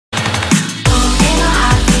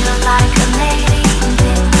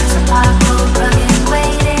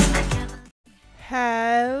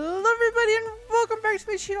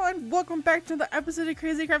channel and welcome back to the episode of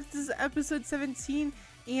Crazy Craft. This is episode 17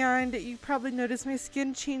 and you probably noticed my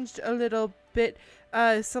skin changed a little bit.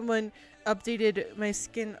 Someone updated my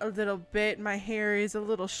skin a little bit. My hair is a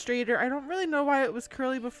little straighter. I don't really know why it was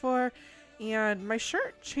curly before, and my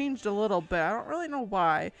shirt changed a little bit. I don't really know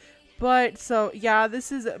why, but so yeah,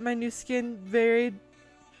 this is my new skin. Very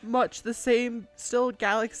much the same, still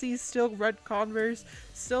Galaxy, still red Converse,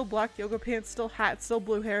 still black yoga pants, still hat, still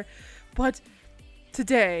blue hair. But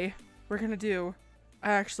today we're gonna do,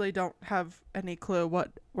 I actually don't have any clue what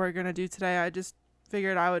we're gonna do today. I just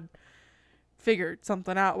figured I would figure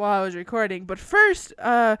something out while I was recording. But first,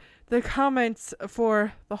 the comments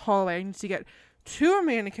for the hallway. I need to get 2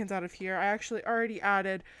 mannequins out of here. I actually already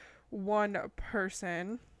added 1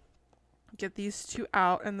 person. Get these 2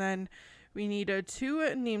 out, and then we need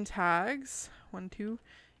 2 name tags. 1, 2,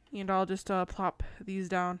 and I'll just plop these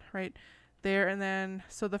down right there. And then,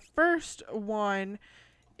 so the first one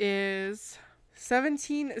is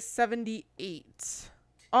 1778.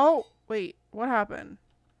 Oh, wait, what happened?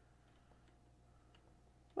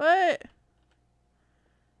 What?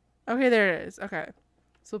 Okay, there it is. Okay,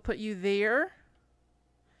 so we'll put you there.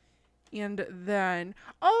 And then,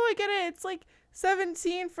 oh, I get it. It's like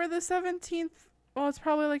 17 for the 17th. Well, it's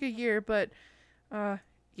probably like a year, but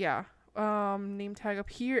yeah. Name tag up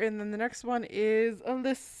here, and then the next one is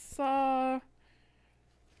Alyssa.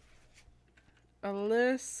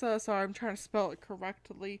 Sorry, I'm trying to spell it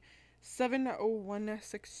correctly.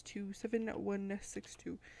 70162.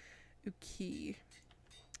 70162. Okay.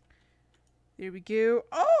 There we go.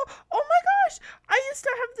 Oh my gosh! I used to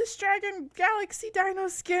have this Dragon Galaxy Dino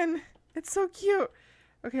skin. It's so cute.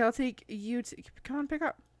 Okay, I'll take you to, come on, pick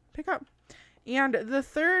up. And the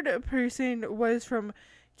third person was from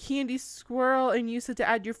Candy Squirrel, and you said to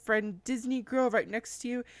add your friend Disney Girl right next to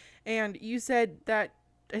you, and you said that,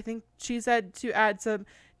 I think she said to add some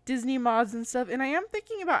Disney mods and stuff, and I am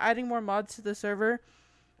thinking about adding more mods to the server.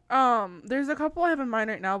 There's a couple I have in mind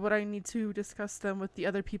right now, but I need to discuss them with the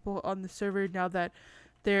other people on the server now that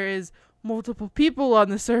there is multiple people on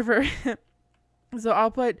the server. So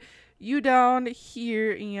I'll put you down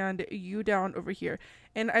here and you down over here.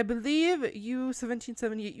 And I believe you,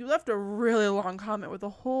 1778, you left a really long comment with a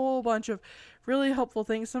whole bunch of really helpful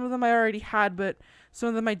things. Some of them I already had, but some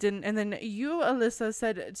of them I didn't. And then you, Alyssa,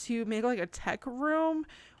 said to make like a tech room,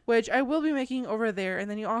 which I will be making over there.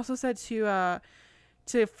 And then you also said to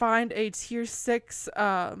find a tier 6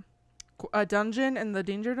 a dungeon in the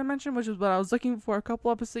danger dimension, which is what I was looking for a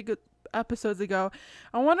couple episodes ago.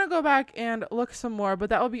 I want to go back and look some more, but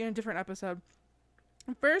that will be in a different episode.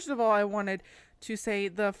 First of all, I wanted to say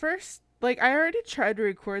the first, like, I already tried to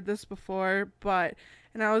record this before,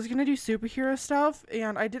 and I was gonna do superhero stuff,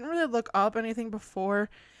 and I didn't really look up anything before,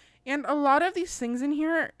 and a lot of these things in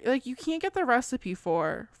here, like, you can't get the recipe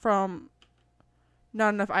from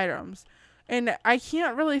not enough items, and I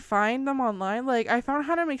can't really find them online. Like, I found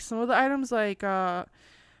how to make some of the items, like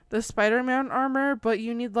the Spider-Man armor, but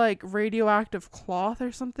you need like radioactive cloth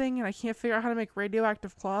or something, and I can't figure out how to make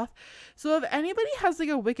radioactive cloth. So if anybody has like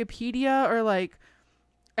a Wikipedia or like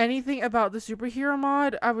anything about the superhero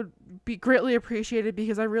mod, I would be greatly appreciated,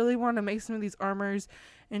 because I really want to make some of these armors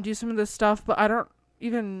and do some of this stuff, but I don't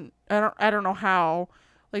know how.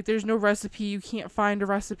 Like, there's no recipe. You can't find a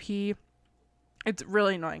recipe. It's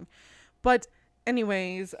really annoying. But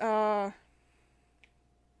anyways,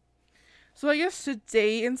 so I guess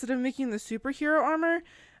today, instead of making the superhero armor,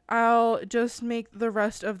 I'll just make the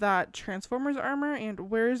rest of that Transformers armor. And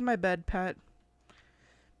where's my bed pet?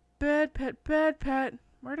 Bed pet.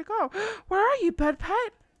 Where'd it go? Where are you, bed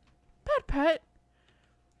pet? Bed pet?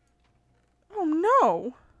 Oh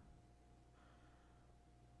no.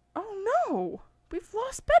 Oh no. We've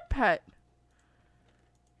lost bed pet.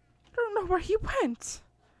 I don't know where he went.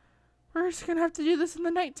 We're just gonna have to do this in the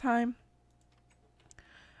nighttime.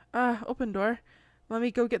 Open door. Let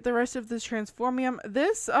me go get the rest of this Transformium.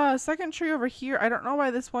 This second tree over here, I don't know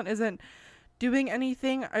why this one isn't doing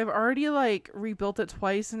anything. I've already like rebuilt it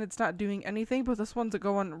twice and it's not doing anything, but this one's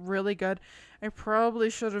going really good. I probably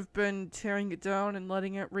should have been tearing it down and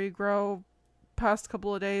letting it regrow past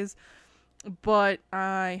couple of days, but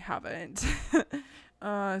I haven't.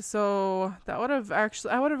 So that would have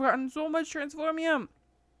I would have gotten so much Transformium.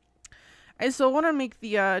 I still want to make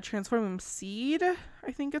the Transformium seed,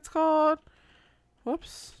 I think it's called.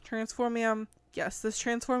 Whoops. Transformium. Yes, this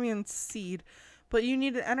Transformium seed. But you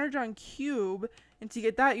need an Energon cube, and to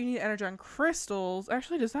get that you need Energon crystals.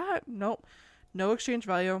 Actually, does that? Nope. No exchange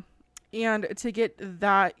value. And to get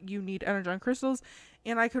that you need Energon crystals.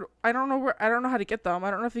 And I don't know how to get them. I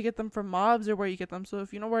don't know if you get them from mobs or where you get them. So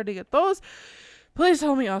if you know where to get those, Please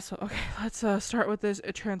tell me also. Okay, let's start with this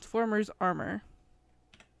Transformers armor.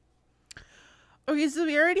 Okay, so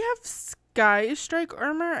we already have Sky Strike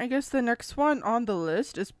armor. I guess the next one on the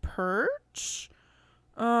list is Purge.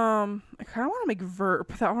 I kind of want to make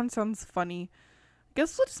Verp. That one sounds funny. I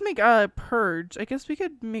guess we'll just make Purge. I guess we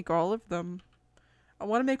could make all of them. I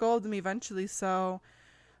want to make all of them eventually, so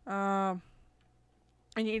I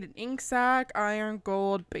need an ink sac, iron,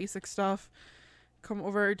 gold, basic stuff. Come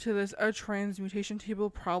over to this transmutation table.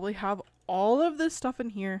 Probably have all of this stuff in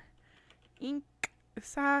here. Ink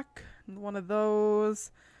sac, one of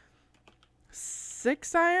those.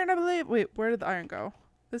 6 iron, I believe. Wait, where did the iron go?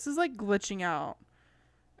 This is like glitching out.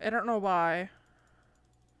 I don't know why.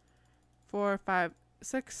 4, 5,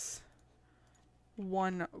 6.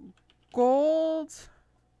 1 gold.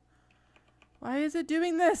 Why is it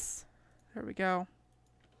doing this? There we go.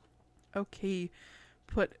 Okay.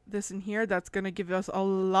 Put this in here. That's going to give us a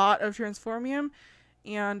lot of transformium.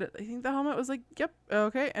 And I think the helmet was like, yep,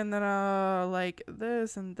 okay. And then like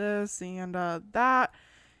this and this and that.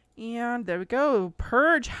 And there we go.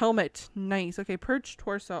 Purge helmet. Nice. Okay, Purge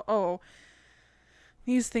torso. Oh,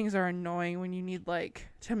 these things are annoying when you need like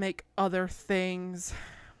to make other things.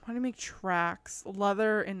 I want to make tracks.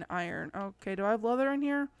 Leather and iron. Okay, do I have leather in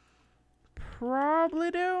here?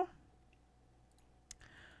 Probably do.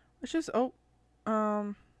 Let's just,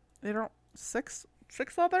 they don't, 6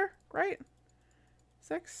 leather, right?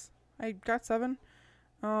 6? I got 7.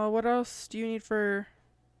 What else do you need for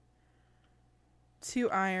 2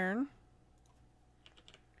 iron?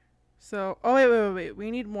 So, oh, wait.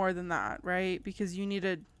 We need more than that, right? Because you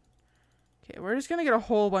needed, okay, we're just going to get a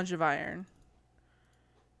whole bunch of iron.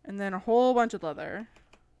 And then a whole bunch of leather.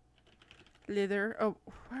 Leather. Oh,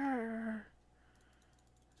 where?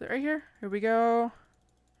 Is it right here? Here we go.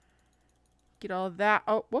 Get all that.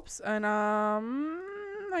 Oh, whoops. And,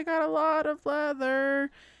 I got a lot of leather.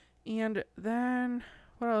 And then,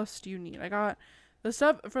 what else do you need? I got the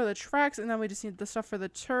stuff for the tracks, and then we just need the stuff for the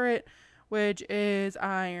turret, which is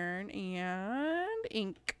iron and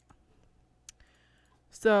ink.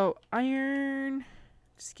 So, iron.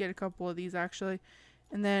 Just get a couple of these, actually.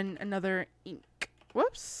 And then another ink.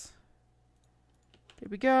 Whoops. There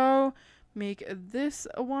we go. Make this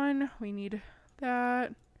one. We need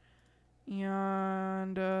that.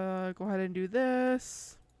 And go ahead and do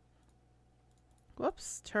this.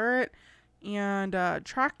 Whoops. Turret. And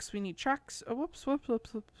tracks. We need tracks. Oh, whoops.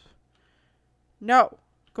 No.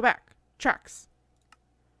 Go back. Tracks.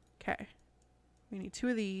 Okay. We need 2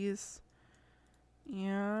 of these.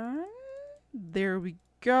 And there we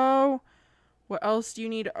go. What else do you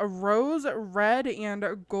need? A rose, red,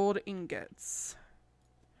 and gold ingots.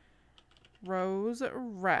 Rose,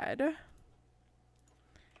 red,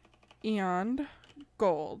 and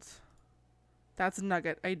gold. That's a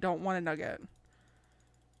nugget. I don't want a nugget.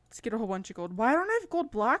 Let's get a whole bunch of gold. Why don't I have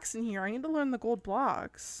gold blocks in here? I need to learn the gold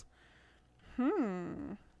blocks.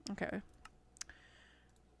 Okay.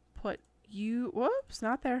 Put you, whoops,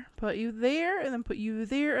 not there. Put you there, and then put you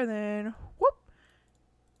there, and then whoop.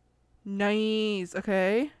 Nice.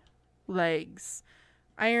 Okay. Legs.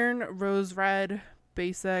 Iron, rose red,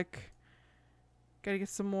 basic. Gotta get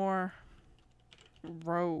some more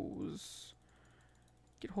rose.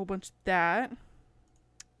 Get a whole bunch of that.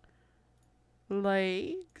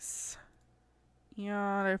 Legs. And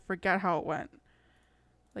I forgot how it went.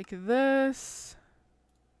 Like this.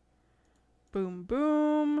 Boom,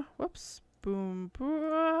 boom. Whoops. Boom,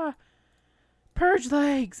 boom. Purge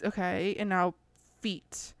legs. Okay. And now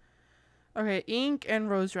feet. Okay, ink and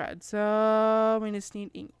rose red. So we just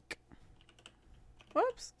need ink.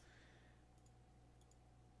 Whoops.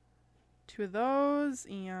 2 of those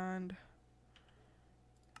and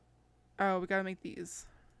oh, we gotta make these.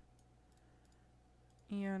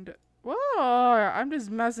 And whoa, I'm just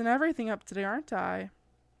messing everything up today, aren't I?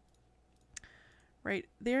 Right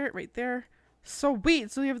there, right there.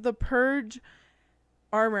 Sweet. So we have the Purge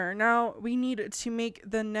armor. Now we need to make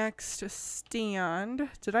the next stand.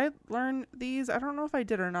 Did I learn these? I don't know if I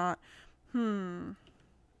did or not.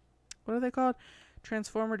 What are they called?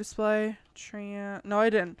 Transformer display. No, I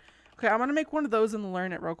didn't. Okay, I'm gonna make one of those and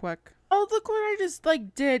learn it real quick. Oh, look what I just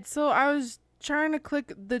like did. So I was trying to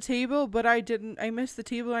click the table, but I didn't. I missed the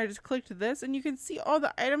table and I just clicked this, and you can see all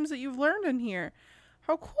the items that you've learned in here.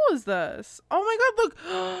 How cool is this? Oh my god, look.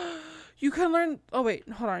 You can learn. Oh wait,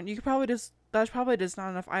 hold on. You could probably just. That's probably just not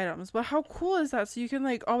enough items, but how cool is that? So you can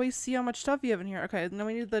like always see how much stuff you have in here. Okay, then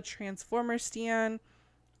we need the transformer stand.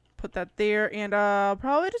 Put that there, and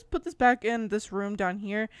probably just put this back in this room down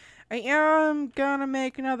here. I am gonna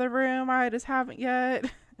make another room. I just haven't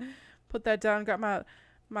yet. Put that down. Got my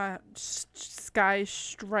my sky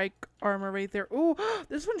strike armor right there. Oh,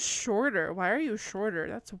 this one's shorter. Why are you shorter?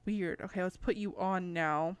 That's weird. Okay, let's put you on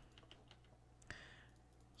now.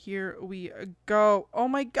 Here we go. Oh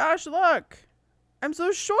my gosh, look. I'm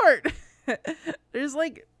so short. There's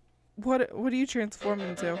like, what do you transform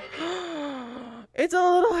into? It's a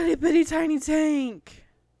little itty bitty tiny tank.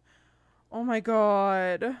 Oh my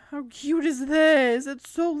god. How cute is this? It's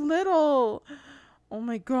so little. Oh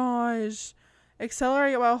my gosh.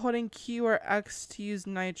 Accelerate while holding Q or X to use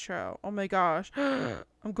nitro. Oh my gosh.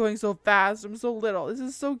 I'm going so fast. I'm so little. This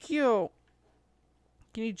is so cute.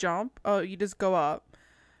 Can you jump? Oh, you just go up.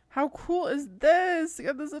 How cool is this? You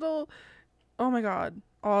got this little... Oh my god.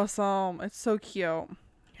 Awesome. It's so cute.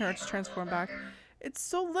 Here, let's transform back. It's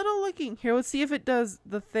so little looking. Here, let's see if it does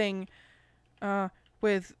the thing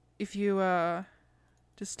with... If you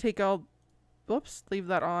just take all... Whoops. Leave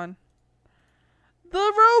that on. The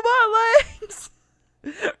robot legs!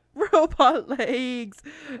 Robot legs.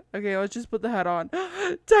 Okay, let's just put the head on.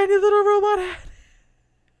 Tiny little robot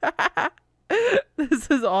head. This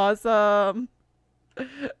is awesome.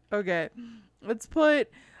 Okay, let's put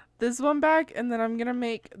this one back and then I'm gonna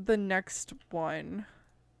make the next one.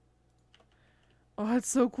 Oh, it's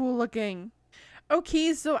so cool looking.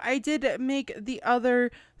 Okay, so I did make the other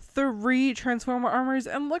 3 Transformer armors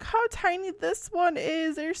and look how tiny this one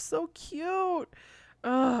is. They're so cute.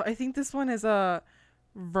 I think this one is a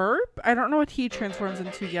Verp. I don't know what he transforms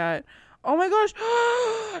into yet. Oh my gosh.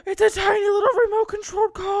 It's a tiny little remote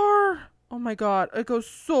controlled car. Oh my god. It goes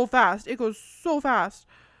so fast. It goes so fast.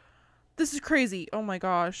 This is crazy. Oh my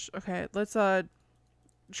gosh. Okay, let's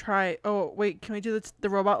try. Oh, wait. Can we do the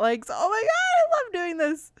robot legs? Oh my god. I love doing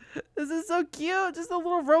this. This is so cute. Just the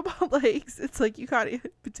little robot legs. It's like you got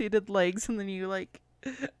amputated legs and then you like...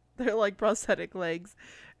 They're like prosthetic legs.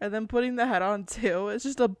 And then putting the head on too. It's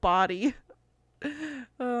just a body.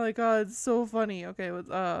 Oh my god, it's so funny. Okay, let's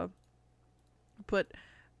put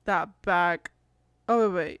that back. Oh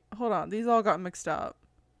wait, hold on. These all got mixed up.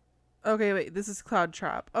 Okay, wait, this is Cloud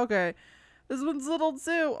Trap. Okay. This one's little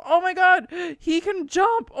too. Oh my god, he can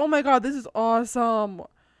jump. Oh my god, this is awesome.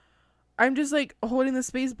 I'm just like holding the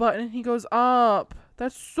space button and he goes up.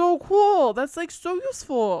 That's so cool. That's like so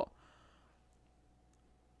useful.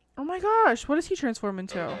 Oh my gosh, what does he transform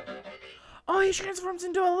into? Oh, he transforms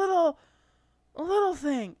into a little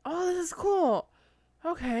thing. Oh, this is cool.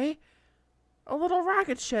 Okay. A little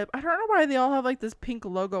rocket ship. I don't know why they all have like this pink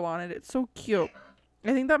logo on it. It's so cute.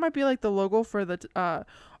 I think that might be like the logo for the oh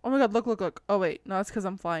my god, look. Oh wait, no, that's because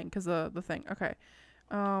I'm flying because of the thing. Okay.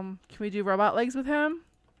 Can we do robot legs with him?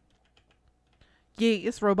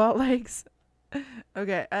 Yes, robot legs.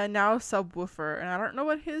 Okay, and now subwoofer. And I don't know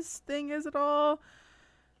what his thing is at all.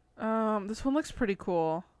 This one looks pretty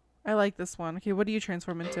cool. I like this one. Okay, what do you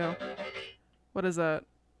transform into? What is it?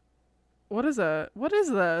 What is it? What is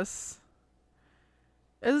this?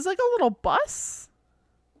 Is this like a little bus?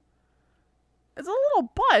 It's a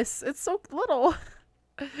little bus. It's so little.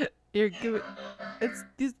 Here, give it. It's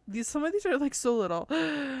these. Some of these are like so little.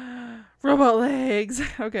 Robot legs.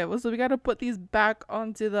 Okay, well, so we gotta put these back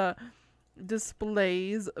onto the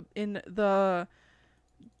displays in the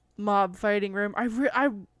mob fighting room.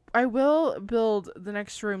 I will build the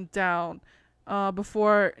next room down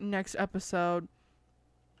before next episode.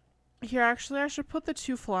 Here, actually, I should put the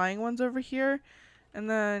 2 flying ones over here. And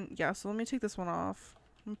then, yeah, so let me take this one off.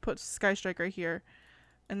 I'm put Sky Strike right here.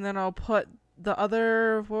 And then I'll put the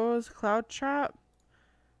other, what was Cloud Trap?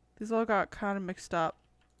 These all got kind of mixed up.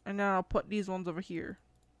 And then I'll put these ones over here.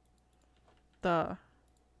 Wait,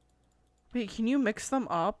 can you mix them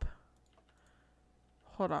up?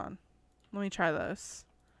 Hold on. Let me try this.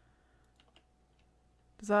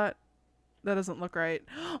 That doesn't look right.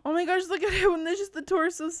 Oh my gosh, look at it when there's just the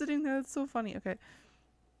torso sitting there. That's so funny. Okay.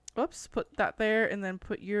 Oops, put that there and then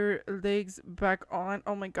put your legs back on.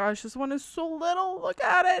 Oh my gosh, this one is so little. Look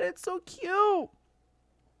at it. It's so cute.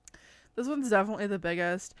 This one's definitely the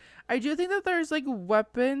biggest. I do think that there's like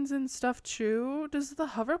weapons and stuff too. Does the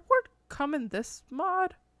hoverboard come in this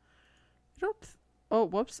mod? I don't. Oh,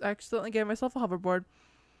 whoops. I accidentally gave myself a hoverboard.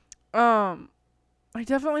 I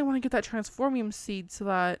definitely want to get that transformium seed so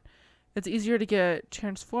that it's easier to get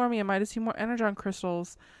transformium. I just see more energon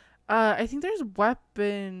crystals. I think there's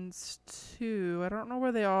weapons too. I don't know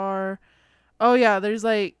where they are. Oh yeah, there's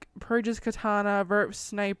like Purge's katana, Verp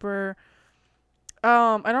sniper.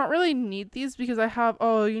 I don't really need these because I have.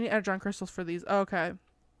 Oh, you need energon crystals for these. Okay.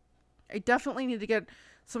 I definitely need to get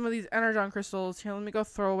some of these energon crystals. Here, let me go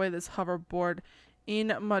throw away this hoverboard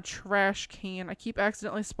in my trash can. I keep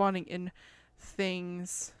accidentally spawning in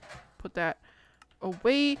things. Put that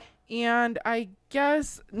away. And I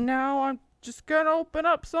guess now just gonna open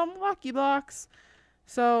up some lucky blocks.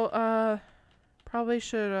 So, probably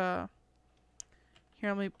should, here,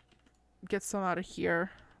 let me get some out of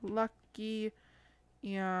here. Lucky,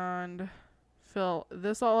 and fill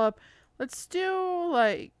this all up. Let's do,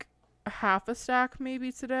 like, half a stack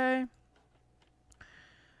maybe today.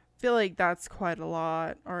 Feel like that's quite a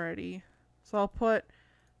lot already. So I'll put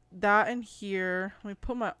that in here. Let me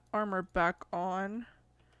put my armor back on.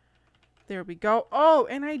 There we go. Oh,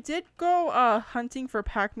 and I did go hunting for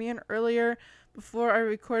Pac-Man earlier before I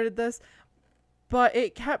recorded this, but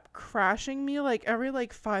it kept crashing me. Like every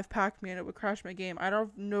like 5 Pac-Man it would crash my game. I don't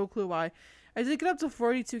have no clue why. I did get up to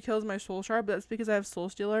 42 kills my soul shard, but that's because I have Soul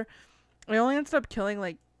Stealer. I only ended up killing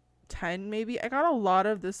like 10 maybe. I got a lot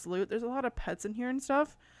of this loot. There's a lot of pets in here and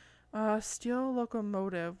stuff. Steel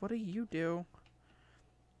locomotive. What do you do?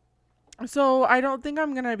 So I don't think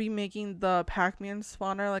I'm gonna be making the Pac-Man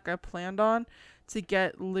spawner like I planned on to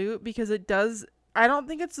get loot, because it does. I don't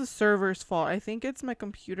think it's the server's fault. I think it's my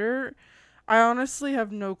computer. I honestly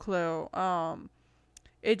have no clue.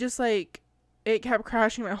 It just like it kept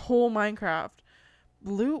crashing my whole Minecraft.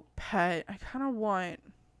 Loot pet. I kind of want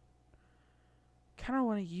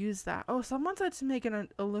to use that. Oh, someone said to make an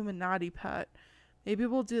Illuminati pet. Maybe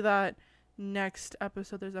we'll do that next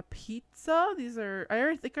episode. There's a pizza. These are,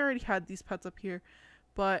 I think I already had these pets up here,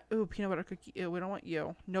 but ooh, peanut butter cookie. Ew, we don't want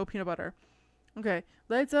you. No peanut butter. Okay,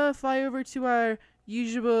 let's fly over to our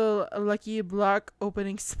usual lucky block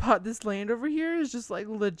opening spot. This land over here is just like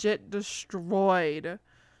legit destroyed.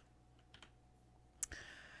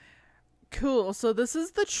 Cool. So this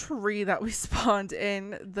is the tree that we spawned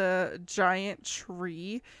in, the giant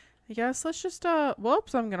tree. I guess let's just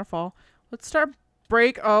whoops, I'm gonna fall. Let's start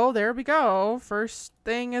break. Oh, there we go. First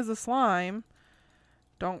thing is a slime.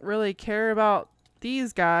 Don't really care about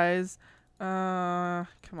these guys.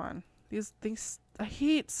 Come on. These things, I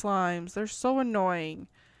hate slimes. They're so annoying.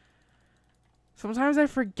 Sometimes I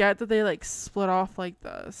forget that they like split off like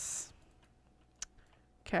this.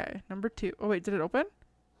 Okay, number 2. Oh wait, did it open?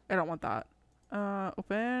 I don't want that.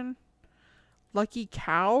 Open. Lucky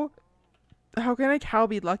cow? How can a cow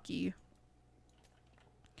be lucky?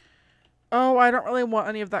 Oh, I don't really want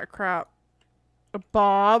any of that crap. A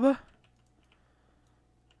Bob.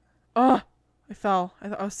 Oh, I fell.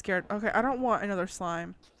 I was scared. Okay, I don't want another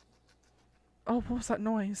slime. Oh, what was that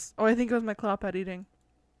noise? Oh, I think it was my clawpad eating.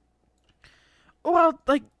 Oh, well,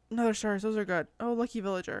 like, another stars. Those are good. Oh, lucky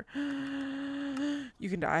villager. You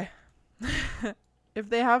can die. If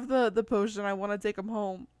they have the potion, I want to take them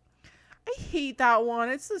home. I hate that one.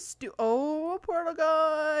 It's the oh, a portal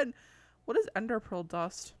gun. What is ender pearl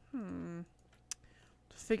dust?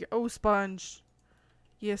 Figure. Oh, sponge.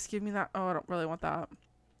 Yes, give me that. Oh, I don't really want that.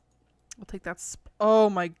 I'll take that. Oh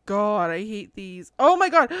my god, I hate these. Oh my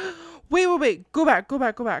god. Wait. Go back.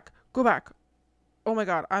 Oh my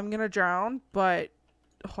god, I'm gonna drown, but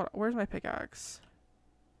hold on. Where's my pickaxe?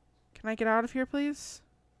 Can I get out of here, please?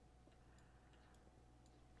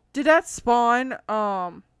 Did that spawn?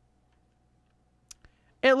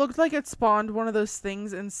 It looked like it spawned one of those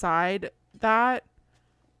things inside that.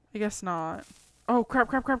 I guess not. Oh,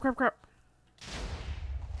 crap.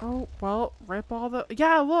 Oh, well, rip all the...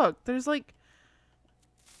 Yeah, look. There's like...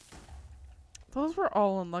 Those were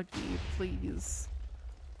all unlucky, please.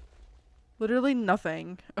 Literally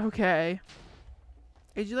nothing. Okay.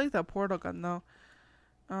 Did you like that portal gun, though?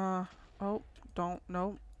 Oh, don't.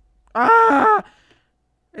 No. Ah!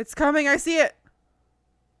 It's coming. I see it.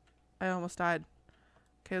 I almost died.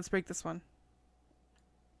 Okay, let's break this one.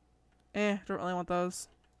 Don't really want those.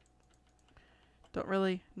 Don't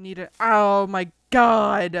really need it. Oh my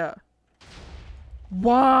god.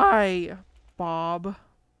 Why? Bob.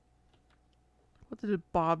 What did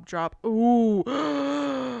Bob drop? Ooh.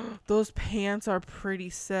 Those pants are pretty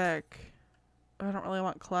sick. I don't really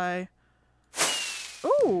want clay.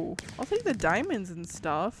 Ooh. I'll take the diamonds and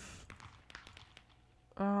stuff.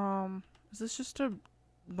 Is this just a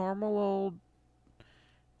normal old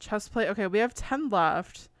chest plate? Okay, we have 10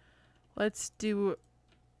 left. Let's do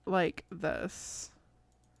like this.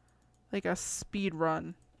 Like a speed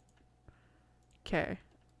run. Okay.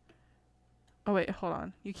 Oh wait, hold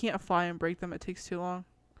on. You can't fly and break them. It takes too long.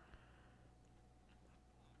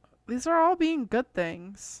 These are all being good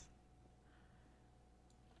things.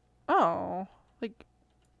 Oh. Like...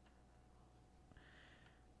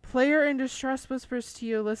 Player in distress whispers to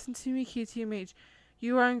you, listen to me, KTMH.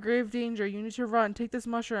 You are in grave danger. You need to run. Take this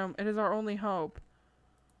mushroom. It is our only hope.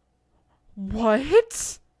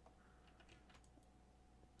 What?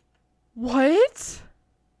 What?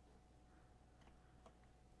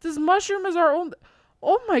 This mushroom is our own...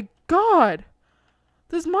 Oh my god.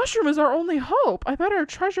 This mushroom is our only hope. I better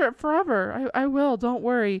treasure it forever. I will. Don't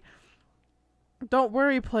worry. Don't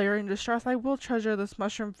worry, player in distress. I will treasure this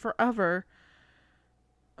mushroom forever.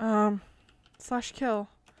 Slash kill.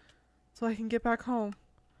 So I can get back home.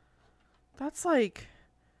 That's like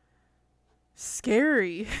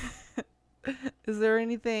scary. Is there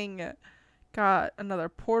anything? Got another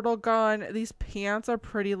portal gun. These pants are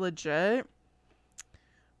pretty legit.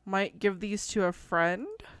 Might give these to a friend.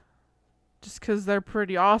 Just because they're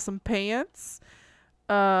pretty awesome pants.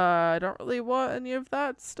 I don't really want any of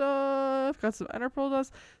that stuff. Got some ender pearl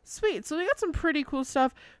dust. Sweet. So we got some pretty cool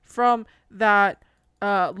stuff from that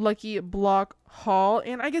lucky block haul.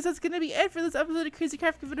 And I guess that's going to be it for this episode of Crazy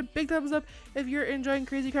Craft. Give it a big thumbs up if you're enjoying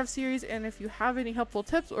Crazy Craft series. And if you have any helpful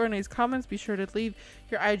tips or any comments, be sure to leave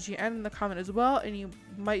your IGN in the comment as well. And you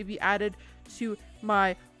might be added to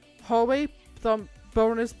my hallway. Some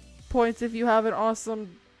bonus points if you have an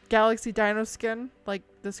awesome Galaxy Dino skin like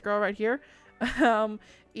this girl right here.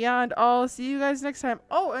 And I'll see you guys next time.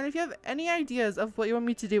 Oh, and if you have any ideas of what you want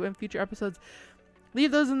me to do in future episodes,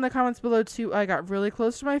 leave those in the comments below too. I got really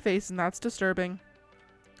close to my face and that's disturbing.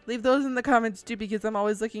 Leave those in the comments too because I'm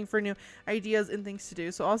always looking for new ideas and things to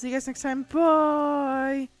do. So I'll see you guys next time.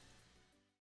 Bye!